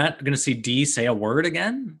this? We're not going to see D say a word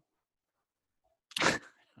again?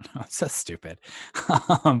 It's so stupid.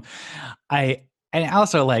 And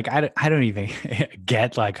also, like, I don't even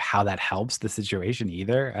get like how that helps the situation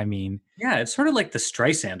either. I mean, yeah, it's sort of like the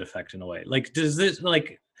Streisand effect in a way. Like, does this,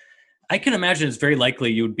 like, I can imagine it's very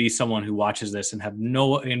likely you would be someone who watches this and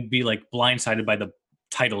and be like blindsided by the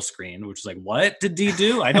title screen, which is like, what did D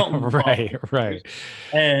do? I don't right.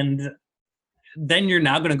 And then you're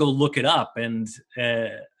now going to go look it up, and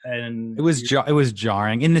it was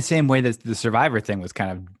jarring in the same way that the Survivor thing was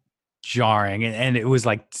kind of jarring, and it was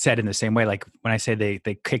like said in the same way. Like when I say they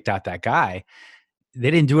kicked out that guy,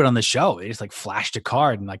 they didn't do it on the show. They just like flashed a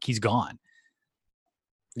card and like he's gone.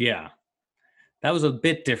 Yeah, that was a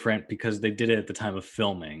bit different because they did it at the time of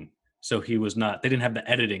filming, so he was not. They didn't have the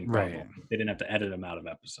editing problem. Right. They didn't have to edit him out of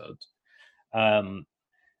episodes.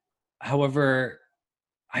 However,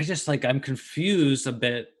 I'm confused a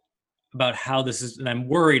bit about how this is, and I'm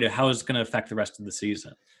worried how it's going to affect the rest of the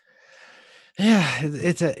season. Yeah,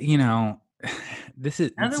 it's this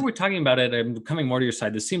is. Now that we're talking about it, I'm coming more to your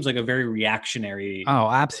side. This seems like a very reactionary. Oh,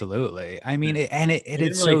 absolutely. I mean, it's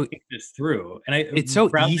really so think this through, and it's so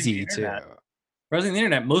easy to browsing the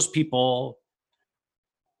internet. Most people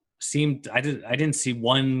seemed. I didn't see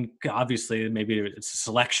one. Obviously, maybe it's a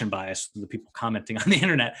selection bias from the people commenting on the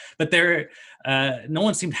internet, but no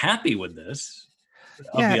one seemed happy with this.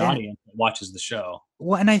 Of the audience that watches the show.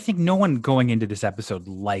 Well, and I think no one going into this episode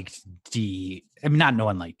liked D. I mean, not no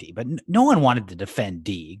one liked D, but no one wanted to defend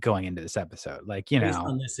D going into this episode. Like, based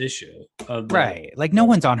on this issue. Right. Like no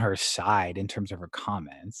one's on her side in terms of her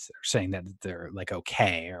comments or saying that they're like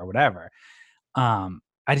okay or whatever. I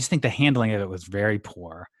just think the handling of it was very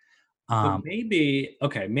poor. Maybe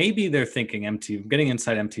they're thinking getting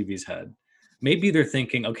inside MTV's head. Maybe they're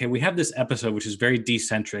thinking, okay, we have this episode which is very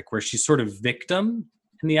D-centric, where she's sort of victim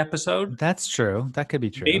in the episode. That's true. That could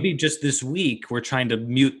be true. Maybe just this week we're trying to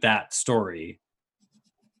mute that story,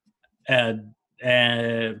 because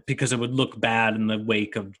it would look bad in the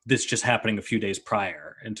wake of this just happening a few days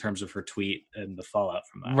prior in terms of her tweet and the fallout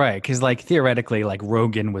from that. Right, because like theoretically, like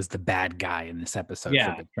Rogan was the bad guy in this episode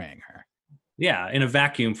for betraying her. Yeah, in a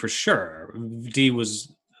vacuum for sure. D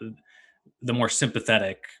was the more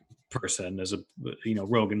sympathetic person,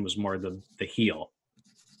 Rogan was more the heel.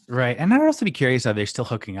 Right. And I'd also be curious, are they still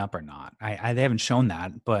hooking up or not? They haven't shown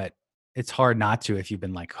that, but it's hard not to if you've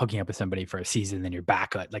been like hooking up with somebody for a season, then you're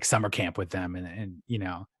back at like summer camp with them and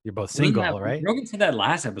you're both single, right? Rogan said that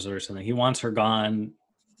last episode or something. He wants her gone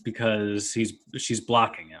because she's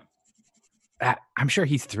blocking him. I'm sure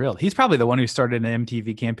he's thrilled. He's probably the one who started an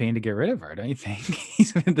MTV campaign to get rid of her, don't you think?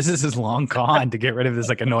 This is his long con to get rid of this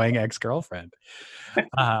like annoying ex-girlfriend.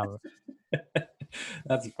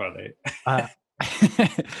 That's funny.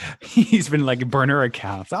 He's been like burner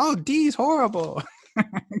accounts. Oh, D's horrible.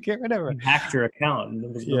 Get rid of her. Hacked her account and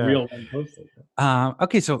it was the real one posted.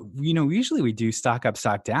 Okay, so usually we do stock up,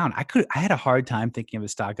 stock down. I had a hard time thinking of a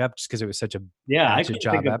stock up just because it was such a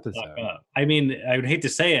job episode. I mean, I would hate to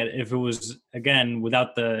say it, if it was again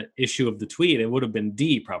without the issue of the tweet, it would have been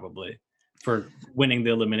D probably for winning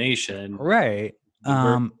the elimination. Right.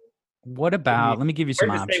 What about? Let me give you some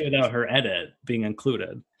options. Without her edit being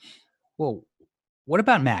included. Well, what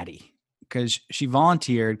about Maddie? Because she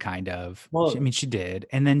volunteered, kind of. Well, she did,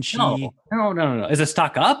 and then she. No. Is it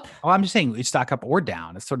stock up? Oh, I'm just saying it's stock up or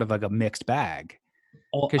down. It's sort of like a mixed bag.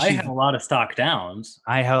 Well, I have a lot of stock downs.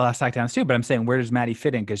 I have a lot of stock downs too, but I'm saying where does Maddie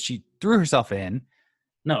fit in? Because she threw herself in.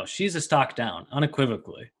 No, she's a stock down,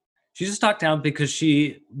 unequivocally. She's a stock down because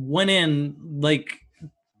she went in like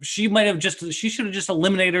she should have just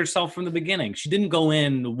eliminated herself from the beginning. She didn't go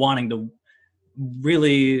in wanting to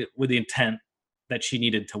really with the intent that she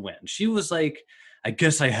needed to win. She was like, I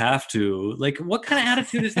guess I have to. Like, what kind of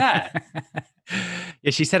attitude is that?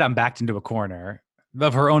 Yeah, she said I'm backed into a corner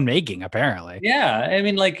of her own making, apparently. Yeah, I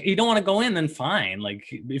mean, like, you don't want to go in, then fine. Like,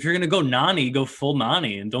 if you're gonna go Nani, go full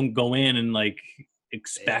Nani, and don't go in and like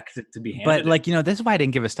expect it to be handed. But like, this is why I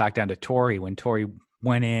didn't give a stock down to Tori when Tori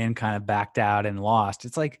went in, kind of backed out and lost.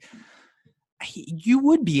 It's like, you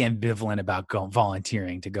would be ambivalent about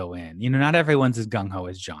volunteering to go in. Not everyone's as gung-ho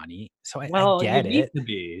as Johnny. So I get it.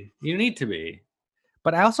 You need to be.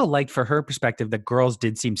 But I also liked, for her perspective, that girls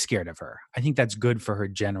did seem scared of her. I think that's good for her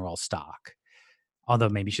general stock. Although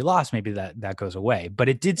maybe she lost, maybe that goes away. But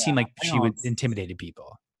it did seem like she intimidated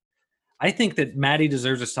people. I think that Maddie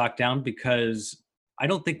deserves a stock down because I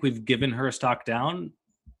don't think we've given her a stock down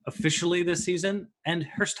officially this season, and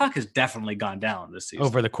her stock has definitely gone down this season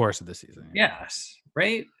over the course of the season. Yes,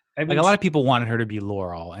 right. I mean, like a lot of people wanted her to be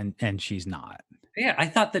Laurel, and she's not. Yeah, I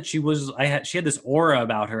thought that she was. She had this aura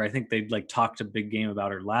about her. I think they like talked a big game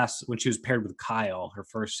about her when she was paired with Kyle, her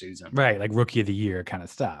first season. Right, like rookie of the year kind of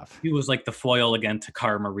stuff. She was like the foil again to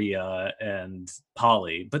Cara Maria and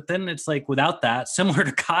Polly. But then it's like without that, similar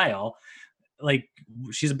to Kyle, like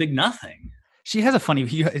she's a big nothing. She has a funny.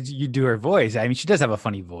 You do her voice. I mean, she does have a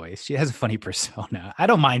funny voice. She has a funny persona. I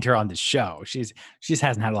don't mind her on the show. She just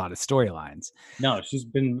hasn't had a lot of storylines. No, she's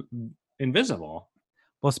been invisible.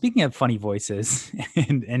 Well, speaking of funny voices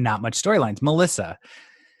and not much storylines, Melissa,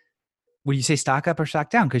 would you say stock up or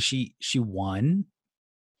stock down? Because she won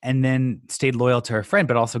and then stayed loyal to her friend,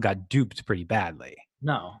 but also got duped pretty badly.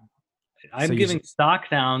 No, I'm giving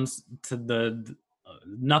stock downs to the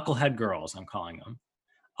knucklehead girls, I'm calling them.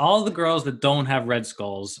 All the girls that don't have red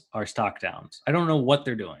skulls are stock downs. I don't know what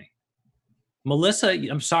they're doing. Melissa,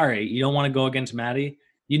 I'm sorry, you don't want to go against Maddie.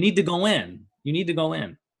 You need to go in.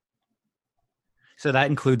 So that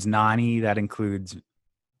includes Nani. That includes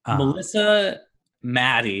Melissa,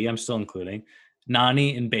 Maddie. I'm still including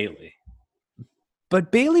Nani and Bailey.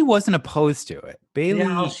 But Bailey wasn't opposed to it.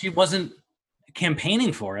 Bailey, she wasn't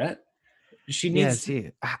campaigning for it. She needs. Yeah,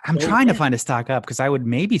 I'm trying to find a stock up because I would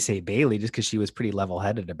maybe say Bailey just because she was pretty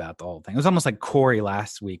level-headed about the whole thing. It was almost like Corey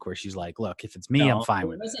last week where she's like, "Look, if it's me, I'm fine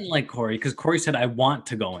with it." It wasn't like Corey because Corey said, "I want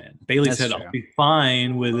to go in." Bailey said, "I'll be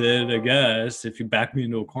fine with it, I guess, if you back me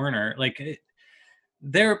into a corner." Like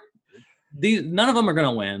none of them are going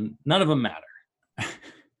to win. None of them matter.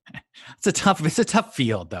 It's a tough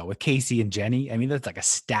field though with Casey and Jenny. I mean, that's like a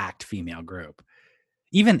stacked female group.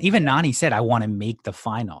 Even Nani said, "I want to make the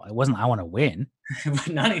final." It wasn't, "I want to win." But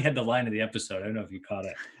Nani had the line of the episode. I don't know if you caught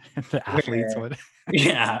it. The athletes would.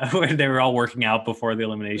 Yeah, where they were all working out before the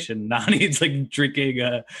elimination. Nani's like drinking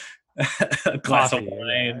a glass of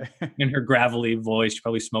wine in her gravelly voice. She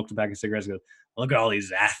probably smoked a pack of cigarettes. And goes, "Look at all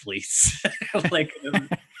these athletes," like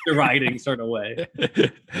deriding sort of way.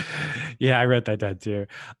 Yeah, I wrote that down too.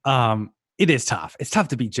 It is tough. It's tough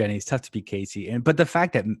to beat Jenny. It's tough to beat Casey. But the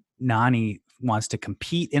fact that Nani wants to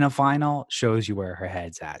compete in a final shows you where her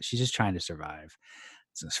head's at. She's just trying to survive.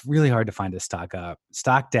 So it's really hard to find a stock up.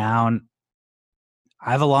 Stock down.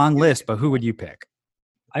 I have a long list, but who would you pick?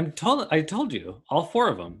 I told you all four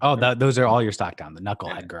of them. Oh, those are all your stock down, the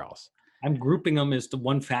knucklehead girls. I'm grouping them as the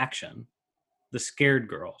one faction, the scared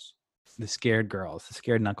girls. The scared girls, the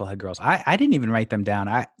scared knucklehead girls. I didn't even write them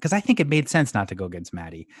down. Because I think it made sense not to go against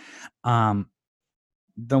Maddie.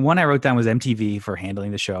 The one I wrote down was MTV for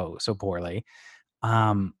handling the show so poorly.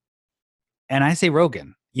 And I say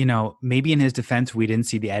Rogan. Maybe in his defense, we didn't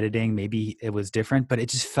see the editing. Maybe it was different, but it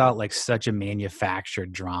just felt like such a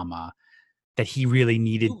manufactured drama that he really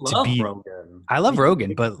needed to be. Rogan. I love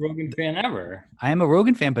Rogan, but Rogan fan ever. I am a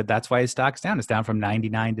Rogan fan, but that's why his stock's down. It's down from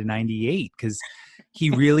 99 to 98 because he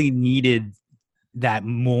really needed that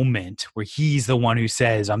moment where he's the one who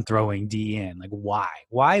says, "I'm throwing D in." Like, why?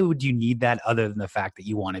 Why would you need that other than the fact that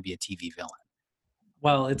you want to be a TV villain?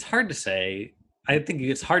 Well, it's hard to say. I think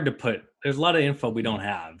it's hard to put. There's a lot of info we don't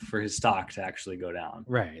have for his stock to actually go down.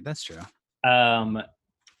 Right, that's true. And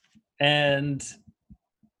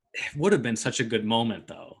it would have been such a good moment,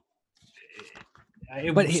 though.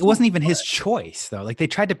 But it wasn't even his choice, though. Like they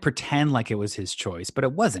tried to pretend like it was his choice, but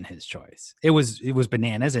it wasn't his choice. It was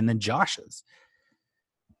Bananas and then Josh's.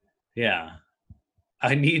 Yeah.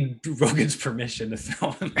 I need Rogan's permission to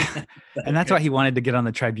throw him in. And that's why he wanted to get on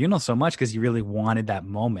the tribunal so much, because he really wanted that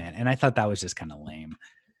moment. And I thought that was just kind of lame.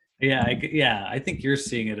 Yeah, I think you're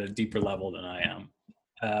seeing it at a deeper level than I am.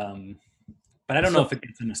 But I don't know if it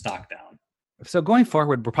gets in a stock down. So going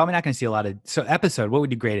forward, we're probably not going to see a lot of. So episode, what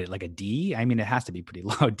would you grade it? Like a D? I mean, it has to be pretty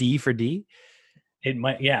low. D for D? It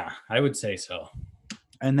might. Yeah, I would say so.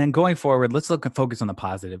 And then going forward, let's look and focus on the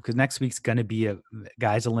positive, because next week's going to be a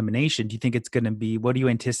guy's elimination. Do you think it's going to be, what do you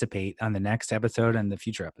anticipate on the next episode and the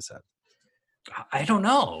future episode? I don't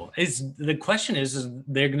know. The question is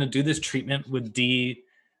they're going to do this treatment with D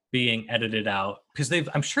being edited out, because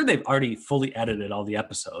I'm sure they've already fully edited all the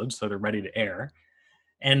episodes, so they're ready to air.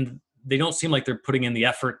 And they don't seem like they're putting in the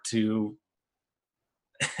effort to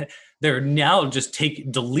they're now just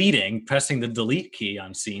pressing the delete key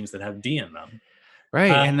on scenes that have D in them.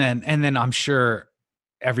 Right. And then I'm sure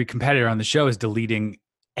every competitor on the show is deleting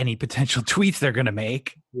any potential tweets they're going to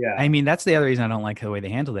make. Yeah. I mean, that's the other reason I don't like the way they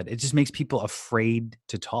handled it. It just makes people afraid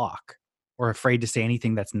to talk or afraid to say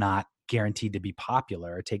anything that's not guaranteed to be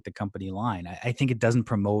popular or take the company line. I think it doesn't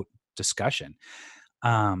promote discussion.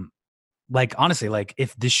 Like, honestly, like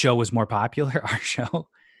if this show was more popular, our show,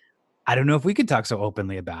 I don't know if we could talk so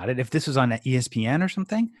openly about it. If this was on ESPN or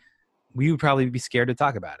something, we would probably be scared to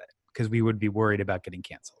talk about it because we would be worried about getting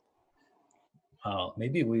canceled. Oh,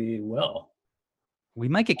 maybe we will. We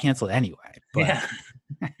might get canceled anyway. But. Yeah.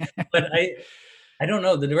 But I don't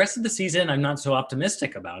know. The rest of the season, I'm not so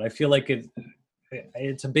optimistic about. I feel like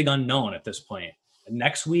it's a big unknown at this point.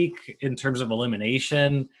 Next week, in terms of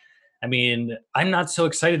elimination, I mean, I'm not so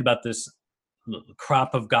excited about this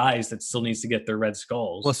crop of guys that still needs to get their red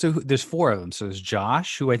skulls. Well, so there's 4 of them. So there's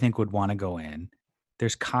Josh, who I think would want to go in.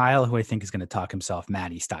 There's Kyle, who I think is going to talk himself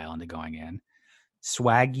Maddie style into going in.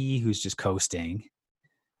 Swaggy, who's just coasting.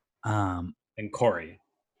 And Corey.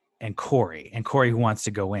 And Corey, who wants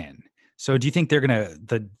to go in. So do you think they're going to,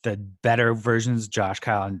 the better versions, Josh,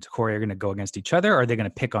 Kyle, and Corey, are going to go against each other? Or are they going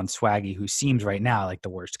to pick on Swaggy, who seems right now like the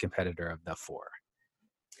worst competitor of the 4?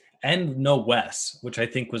 And no Wes, which I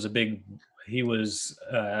think was he was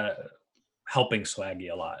helping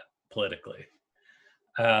Swaggy a lot politically.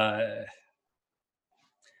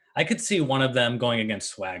 I could see one of them going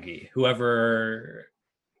against Swaggy, whoever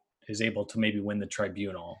is able to maybe win the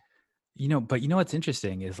tribunal. But what's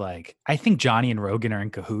interesting is, like, I think Johnny and Rogan are in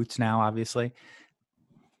cahoots now, obviously.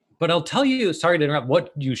 But I'll tell you, sorry to interrupt,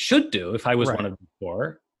 what you should do if I was one of the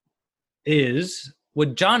 4 is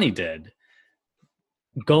what Johnny did.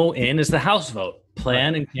 Go in as the House vote.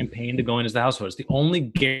 Plan and campaign to go in as the House vote. It's the only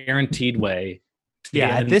guaranteed way.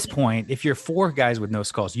 At this point, if you're 4 guys with no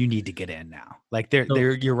skulls, you need to get in now. Like,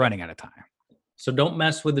 you're running out of time. So don't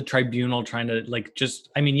mess with the tribunal trying to, like,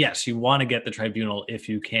 yes, you want to get the tribunal if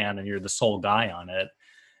you can and you're the sole guy on it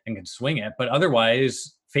and can swing it. But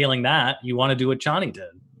otherwise, failing that, you want to do what Johnny did.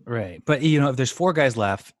 Right. But, if there's 4 guys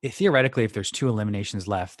left, theoretically, if there's 2 eliminations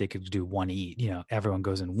left, they could do 1 each. Everyone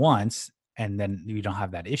goes in once, and then you don't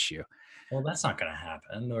have that issue. Well, that's not going to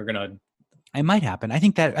happen. It might happen. I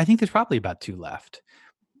think there's probably about 2 left.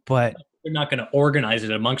 But they're not going to organize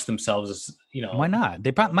it amongst themselves, Why not?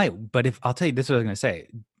 They probably might. But I'll tell you, this is what I was going to say.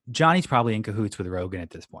 Johnny's probably in cahoots with Rogan at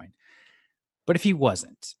this point. But if he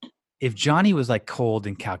wasn't, if Johnny was like cold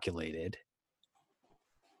and calculated,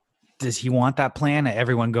 does he want that plan?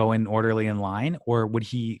 Everyone go in orderly in line? Or would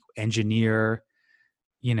he engineer,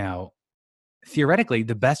 theoretically,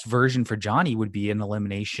 the best version for Johnny would be an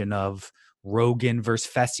elimination of Rogan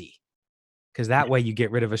versus Fessy. Because that way you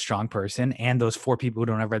get rid of a strong person, and those 4 people who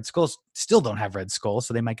don't have red skulls still don't have red skulls,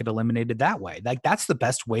 so they might get eliminated that way. Like, that's the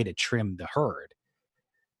best way to trim the herd.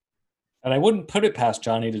 And I wouldn't put it past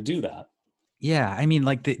Johnny to do that. Yeah, I mean,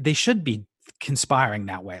 like, they should be conspiring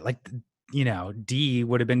that way. Like, D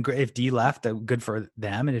would have been great. If D left, good for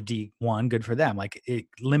them, and if D won, good for them. Like, it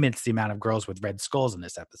limits the amount of girls with red skulls in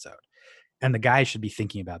this episode. And the guys should be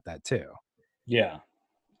thinking about that too. Yeah.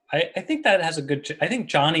 I think that has I think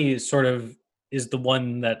Johnny is the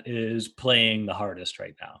one that is playing the hardest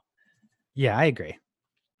right now. Yeah, I agree.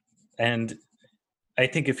 And I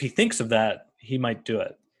think if he thinks of that, he might do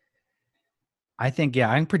it. I think,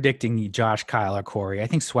 I'm predicting Josh, Kyle, or Corey. I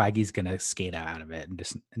think Swaggy's going to skate out of it and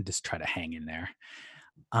just try to hang in there.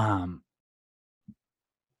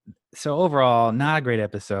 So overall, not a great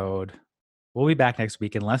episode. We'll be back next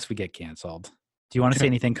week unless we get canceled. Do you want to say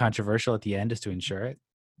anything controversial at the end just to ensure it?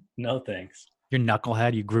 No, thanks. You're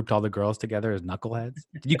knucklehead. You grouped all the girls together as knuckleheads.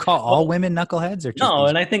 Did you call all women knuckleheads, or just no?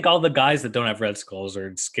 And I think all the guys that don't have red skulls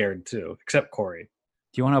are scared too, except Corey.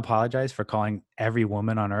 Do you want to apologize for calling every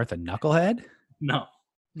woman on earth a knucklehead? No.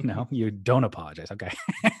 No, you don't apologize. Okay.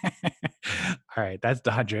 All right. That's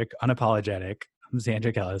Dodrick, unapologetic. I'm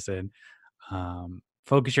Xandrick Ellison.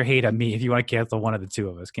 Focus your hate on me. If you want to cancel one of the 2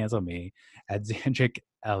 of us, cancel me at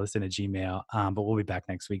XandrickEllison@gmail.com. But we'll be back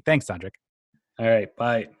next week. Thanks, Dodrick. All right.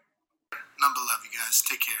 Bye.